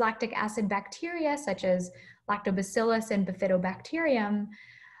because lactic acid bacteria, such as Lactobacillus and Bifidobacterium,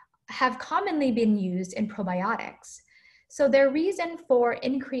 have commonly been used in probiotics. So their reason for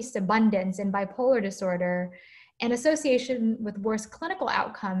increased abundance in bipolar disorder and association with worse clinical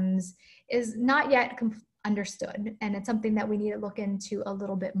outcomes is not yet understood, and it's something that we need to look into a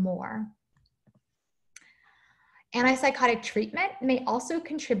little bit more. Antipsychotic treatment may also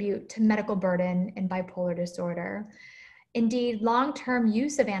contribute to medical burden in bipolar disorder. Indeed, long-term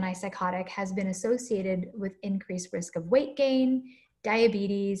use of antipsychotic has been associated with increased risk of weight gain,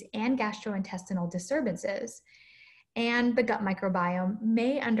 diabetes, and gastrointestinal disturbances. And the gut microbiome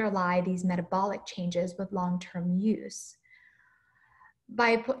may underlie these metabolic changes with long-term use.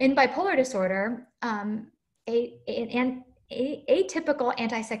 In bipolar disorder, atypical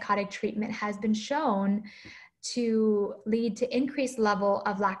antipsychotic treatment has been shown to lead to increased level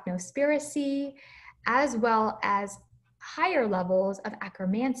of lacnospiracy, as well as higher levels of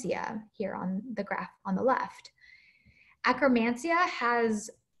akromansia here on the graph on the left. Akromansia has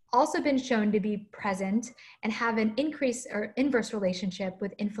also been shown to be present and have an increase or inverse relationship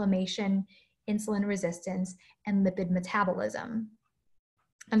with inflammation, insulin resistance, and lipid metabolism.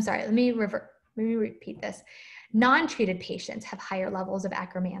 I'm sorry, let me repeat this. Non-treated patients have higher levels of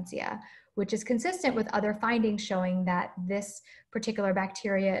akromansia, which is consistent with other findings showing that this particular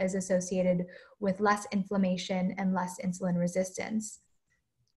bacteria is associated with less inflammation and less insulin resistance.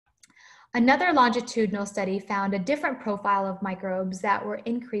 Another longitudinal study found a different profile of microbes that were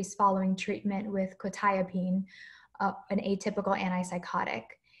increased following treatment with quetiapine, an atypical antipsychotic.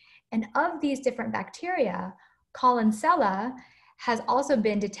 And of these different bacteria, Collinsella has also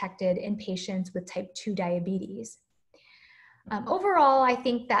been detected in patients with type 2 diabetes. Overall, I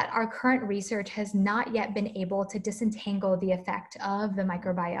think that our current research has not yet been able to disentangle the effect of the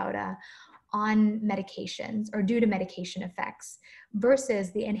microbiota on medications or due to medication effects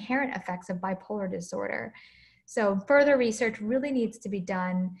versus the inherent effects of bipolar disorder. So further research really needs to be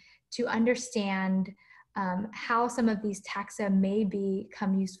done to understand how some of these taxa may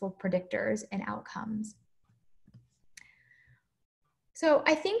become useful predictors and outcomes. So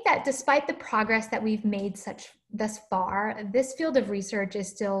I think that despite the progress that we've made thus far, this field of research is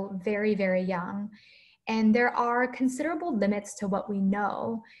still very, very young, and there are considerable limits to what we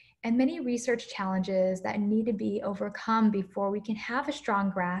know and many research challenges that need to be overcome before we can have a strong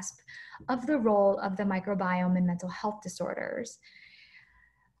grasp of the role of the microbiome in mental health disorders.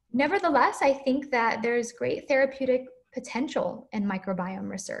 Nevertheless, I think that there's great therapeutic potential in microbiome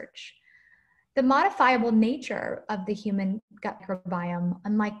research. The modifiable nature of the human gut microbiome,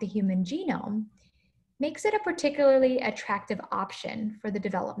 unlike the human genome, makes it a particularly attractive option for the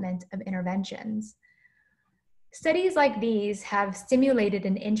development of interventions. Studies like these have stimulated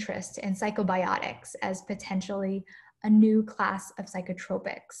an interest in psychobiotics as potentially a new class of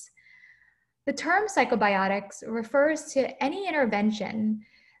psychotropics. The term psychobiotics refers to any intervention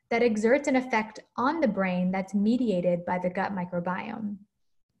that exerts an effect on the brain that's mediated by the gut microbiome.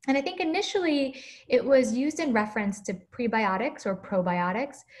 And I think initially it was used in reference to prebiotics or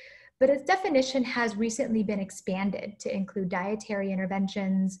probiotics, but its definition has recently been expanded to include dietary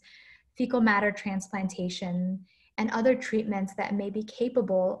interventions, fecal matter transplantation, and other treatments that may be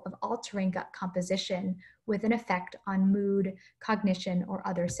capable of altering gut composition with an effect on mood, cognition, or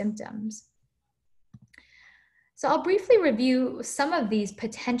other symptoms. So I'll briefly review some of these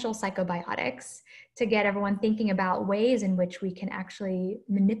potential psychobiotics to get everyone thinking about ways in which we can actually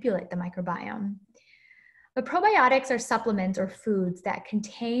manipulate the microbiome. But probiotics are supplements or foods that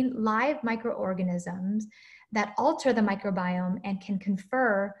contain live microorganisms that alter the microbiome and can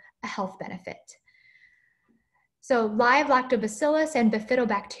confer a health benefit. So live lactobacillus and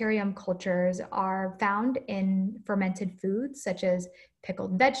bifidobacterium cultures are found in fermented foods such as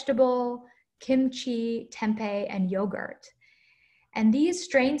pickled vegetable, kimchi, tempeh, and yogurt. And these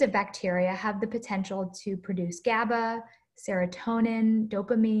strains of bacteria have the potential to produce GABA, serotonin,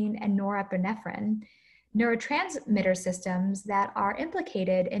 dopamine, and norepinephrine, neurotransmitter systems that are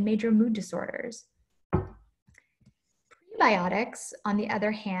implicated in major mood disorders. Prebiotics, on the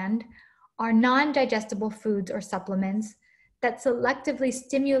other hand, are non-digestible foods or supplements that selectively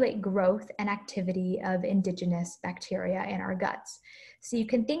stimulate growth and activity of indigenous bacteria in our guts. So you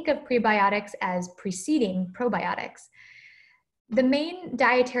can think of prebiotics as preceding probiotics. The main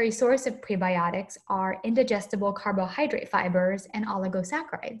dietary source of prebiotics are indigestible carbohydrate fibers and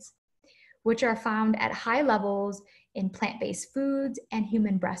oligosaccharides, which are found at high levels in plant-based foods and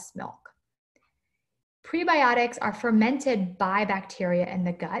human breast milk. Prebiotics are fermented by bacteria in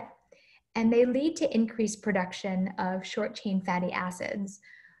the gut, and they lead to increased production of short-chain fatty acids,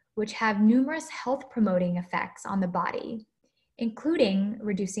 which have numerous health-promoting effects on the body, including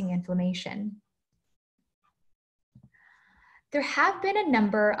reducing inflammation. There have been a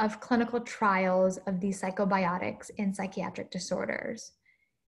number of clinical trials of these psychobiotics in psychiatric disorders.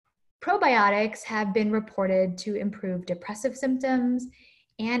 Probiotics have been reported to improve depressive symptoms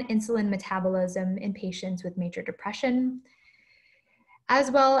and insulin metabolism in patients with major depression,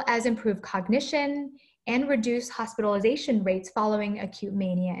 as well as improve cognition and reduce hospitalization rates following acute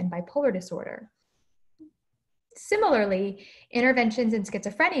mania and bipolar disorder. Similarly, interventions in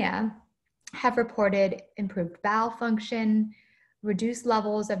schizophrenia have reported improved bowel function, reduced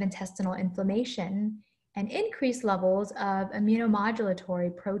levels of intestinal inflammation, and increased levels of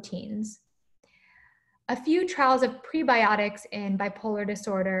immunomodulatory proteins. A few trials of prebiotics in bipolar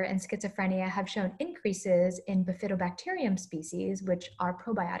disorder and schizophrenia have shown increases in bifidobacterium species, which are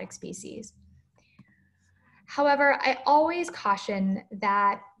probiotic species. However, I always caution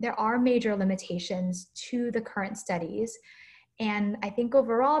that there are major limitations to the current studies, and I think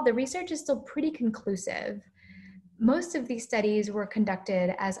overall the research is still pretty conclusive. Most of these studies were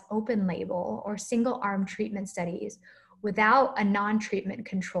conducted as open label or single arm treatment studies without a non-treatment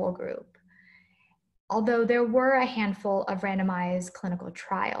control group, although there were a handful of randomized clinical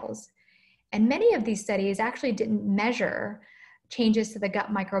trials. And many of these studies actually didn't measure changes to the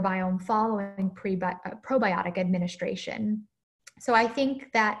gut microbiome following probiotic administration. So I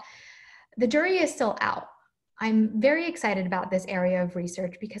think that the jury is still out. I'm very excited about this area of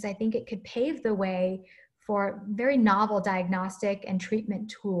research because I think it could pave the way for very novel diagnostic and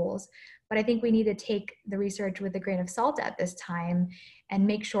treatment tools. But I think we need to take the research with a grain of salt at this time and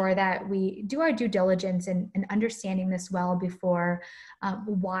make sure that we do our due diligence in understanding this well before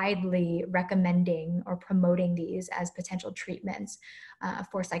widely recommending or promoting these as potential treatments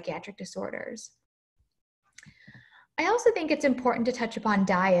for psychiatric disorders. I also think it's important to touch upon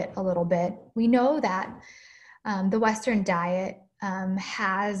diet a little bit. We know that the Western diet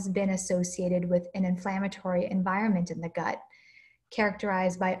has been associated with an inflammatory environment in the gut,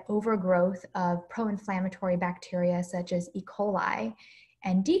 characterized by overgrowth of pro-inflammatory bacteria such as E. coli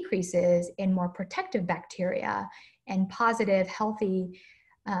and decreases in more protective bacteria and positive, healthy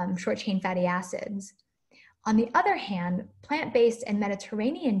short-chain fatty acids. On the other hand, plant-based and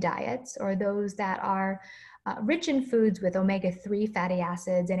Mediterranean diets, or those that are rich in foods with omega-3 fatty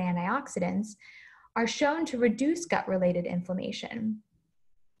acids and antioxidants, are shown to reduce gut-related inflammation.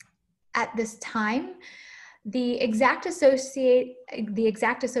 At this time, the exact association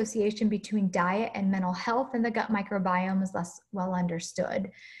between diet and mental health in the gut microbiome is less well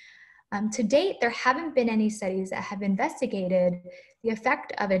understood. To date, there haven't been any studies that have investigated the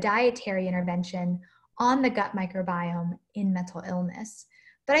effect of a dietary intervention on the gut microbiome in mental illness.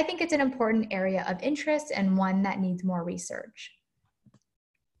 But I think it's an important area of interest and one that needs more research.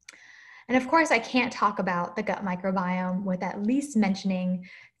 And of course, I can't talk about the gut microbiome with at least mentioning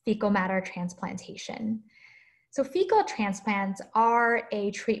fecal matter transplantation. So fecal transplants are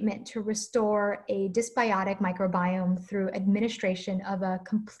a treatment to restore a dysbiotic microbiome through administration of a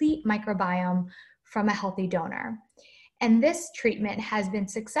complete microbiome from a healthy donor. And this treatment has been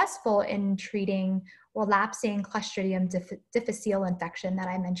successful in treating relapsing Clostridium difficile infection that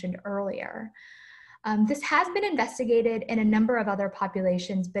I mentioned earlier. This has been investigated in a number of other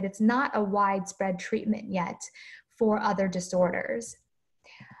populations, but it's not a widespread treatment yet for other disorders.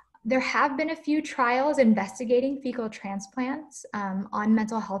 There have been a few trials investigating fecal transplants on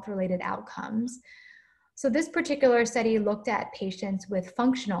mental health related outcomes. So this particular study looked at patients with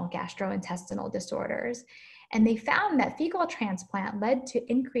functional gastrointestinal disorders, and they found that fecal transplant led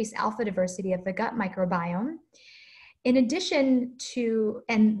to increased alpha diversity of the gut microbiome. In addition to,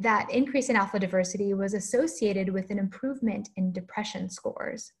 and that increase in alpha diversity was associated with an improvement in depression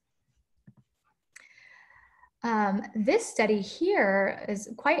scores. This study here is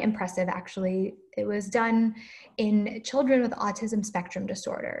quite impressive, actually. It was done in children with autism spectrum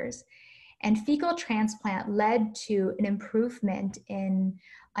disorders, and fecal transplant led to an improvement in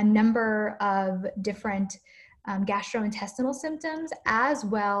a number of different gastrointestinal symptoms, as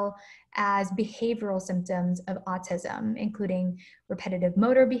well as behavioral symptoms of autism, including repetitive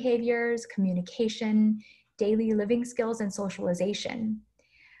motor behaviors, communication, daily living skills, and socialization.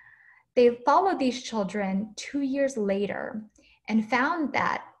 They followed these children 2 years later and found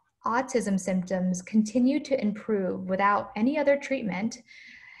that autism symptoms continued to improve without any other treatment,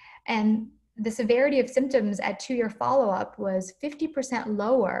 and the severity of symptoms at 2-year follow-up was 50%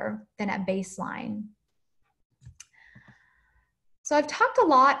 lower than at baseline. So I've talked a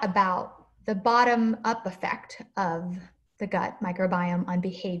lot about the bottom-up effect of the gut microbiome on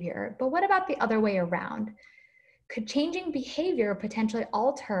behavior, but what about the other way around? Could changing behavior potentially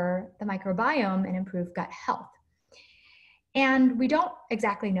alter the microbiome and improve gut health? And we don't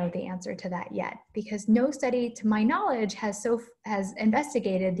exactly know the answer to that yet, because no study, to my knowledge, has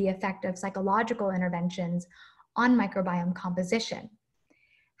investigated the effect of psychological interventions on microbiome composition.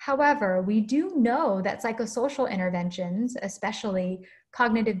 However, we do know that psychosocial interventions, especially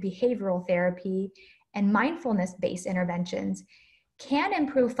cognitive behavioral therapy and mindfulness-based interventions, can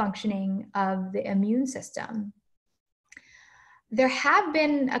improve functioning of the immune system. There have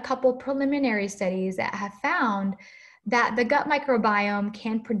been a couple preliminary studies that have found that the gut microbiome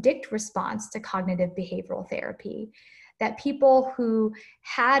can predict response to cognitive behavioral therapy, that people who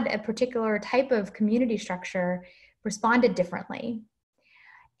had a particular type of community structure responded differently,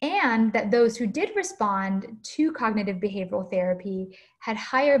 and that those who did respond to cognitive behavioral therapy had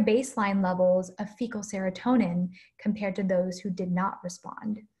higher baseline levels of fecal serotonin compared to those who did not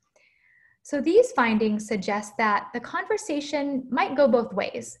respond. So these findings suggest that the conversation might go both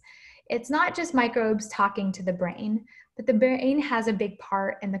ways. It's not just microbes talking to the brain, but the brain has a big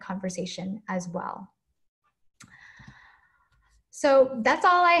part in the conversation as well. So that's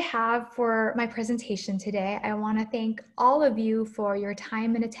all I have for my presentation today. I want to thank all of you for your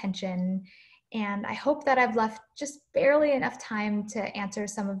time and attention, and I hope that I've left just barely enough time to answer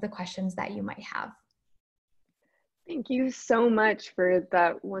some of the questions that you might have. Thank you so much for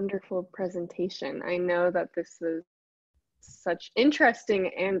that wonderful presentation. I know that this was such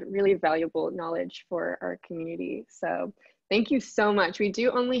interesting and really valuable knowledge for our community. So thank you so much. We do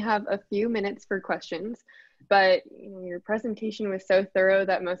only have a few minutes for questions, but your presentation was so thorough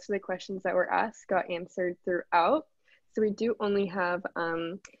that most of the questions that were asked got answered throughout. So we do only have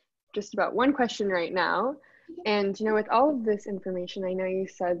just about one question right now. And with all of this information, I know you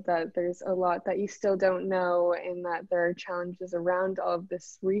said that there's a lot that you still don't know and that there are challenges around all of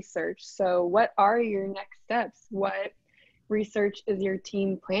this research. So what are your next steps? What research is your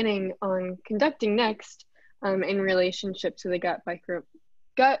team planning on conducting next in relationship to the gut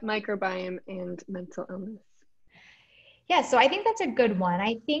microbiome and mental illness? Yeah, so I think that's a good one.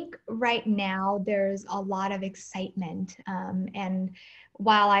 I think right now there's a lot of excitement. And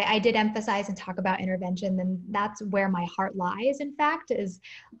while I did emphasize and talk about intervention, then that's where my heart lies, in fact, is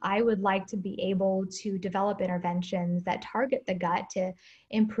I would like to be able to develop interventions that target the gut to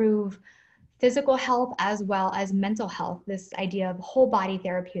improve physical health as well as mental health, this idea of whole body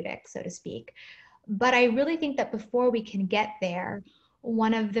therapeutic, so to speak. But I really think that before we can get there,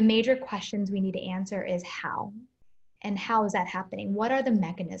 one of the major questions we need to answer is how. And how is that happening? What are the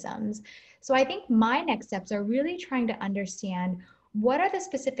mechanisms? So I think my next steps are really trying to understand what are the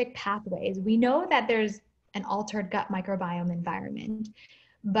specific pathways. We know that there's an altered gut microbiome environment,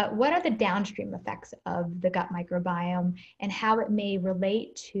 but what are the downstream effects of the gut microbiome and how it may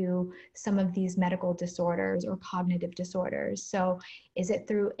relate to some of these medical disorders or cognitive disorders? So is it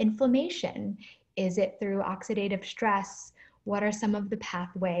through inflammation? Is it through oxidative stress? What are some of the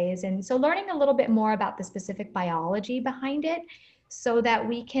pathways? And so learning a little bit more about the specific biology behind it so that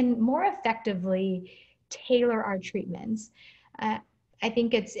we can more effectively tailor our treatments. I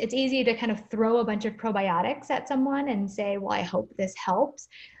think it's easy to kind of throw a bunch of probiotics at someone and say, well, I hope this helps.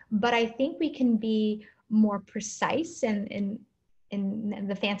 But I think we can be more precise, and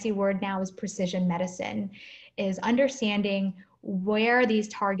the fancy word now is precision medicine, is understanding where these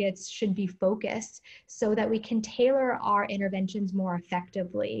targets should be focused so that we can tailor our interventions more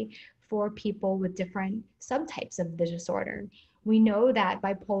effectively for people with different subtypes of the disorder. We know that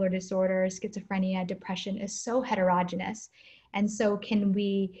bipolar disorder, schizophrenia, depression is so heterogeneous. And so can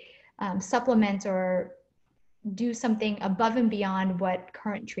we supplement or do something above and beyond what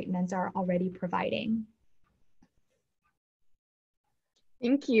current treatments are already providing?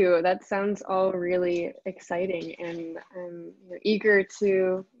 Thank you. That sounds all really exciting, and I'm eager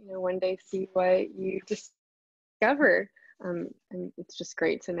to one day see what you discover. And it's just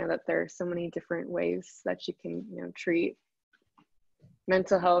great to know that there are so many different ways that you can treat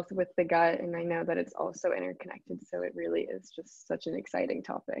mental health with the gut, and I know that it's also interconnected. So it really is just such an exciting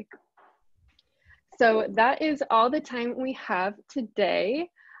topic. So that is all the time we have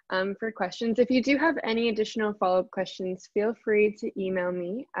today. For questions. If you do have any additional follow-up questions, feel free to email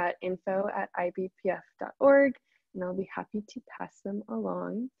me at info@ibpf.org, and I'll be happy to pass them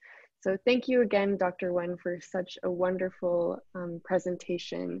along. So thank you again, Dr. Nguyen, for such a wonderful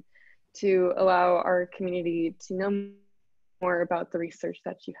presentation to allow our community to know more about the research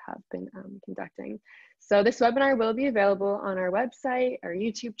that you have been conducting. So this webinar will be available on our website, our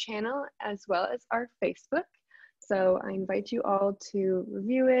YouTube channel, as well as our Facebook. So I invite you all to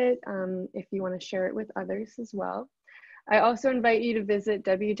review it if you want to share it with others as well. I also invite you to visit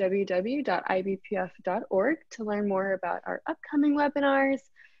www.ibpf.org to learn more about our upcoming webinars,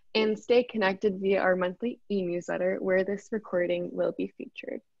 and stay connected via our monthly e-newsletter where this recording will be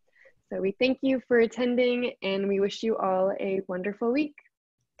featured. So we thank you for attending and we wish you all a wonderful week.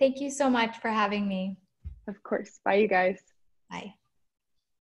 Thank you so much for having me. Of course. Bye, you guys. Bye.